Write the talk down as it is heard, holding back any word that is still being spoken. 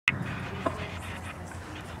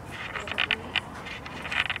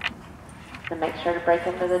And make sure to break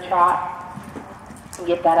into the trot and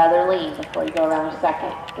get that other lean before you go around a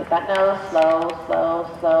second. Get that nose, slow,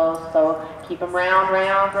 slow, slow, slow. Keep them round,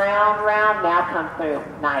 round, round, round. Now come through.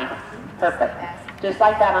 Nice. Perfect. Just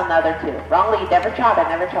like that on the other two. Wrong lead. Never trot it,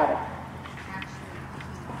 never trot it.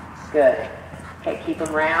 Good. Okay, keep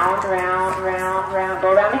them round, round, round, round.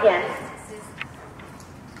 Go around again.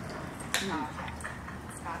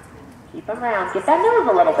 Keep them round. Get that nose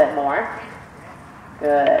a little bit more.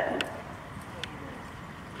 Good.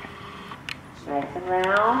 Nice and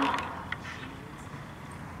round.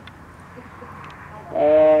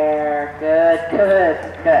 There. Good, good,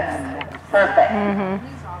 good. Perfect.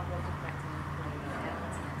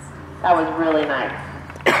 That was really nice.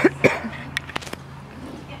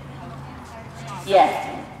 Yes.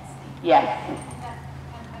 Yes.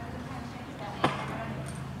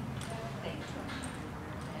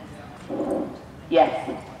 Yes.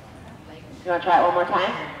 You want to try it one more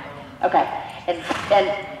time? Okay.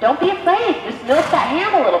 And don't be afraid. Just milk that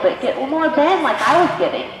hand a little bit. Get one more bend like I was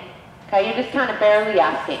getting. Okay, you're just kind of barely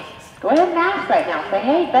asking. Go ahead and ask right now. Say,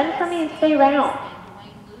 hey, bend for me and stay round.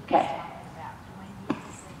 Okay.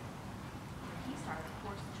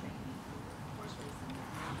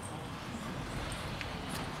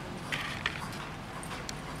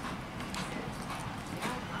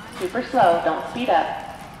 Super slow. Don't speed up.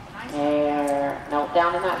 There. No,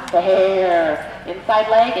 down in that. There. Inside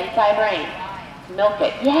leg, inside rein. Milk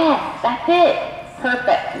it. Yes, that's it.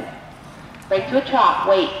 Perfect. Break to a trot.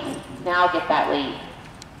 Wait. Now get that lead.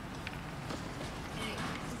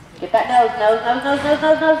 Get that nose, nose, nose, nose,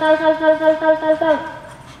 nose, nose, nose, nose, nose, nose, nose, nose, nose, nose.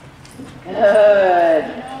 Good.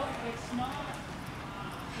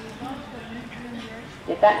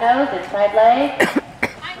 Get that nose, inside leg.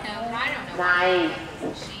 Nice.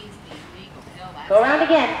 Go around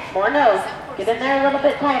again. More nose. Get in there a little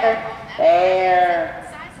bit tighter. There.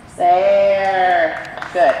 There.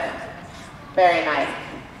 Good. Very nice.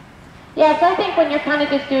 Yeah, so I think when you're kind of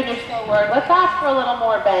just doing your slow work, let's ask for a little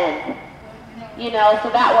more bend. You know, so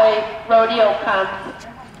that way rodeo comes,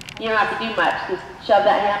 you don't have to do much. Just shove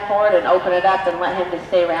that hand forward and open it up and let him just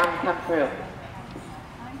stay around and come through.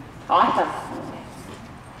 Awesome.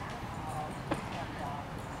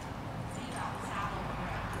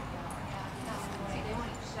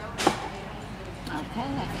 Okay,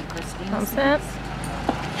 Kristin. All set.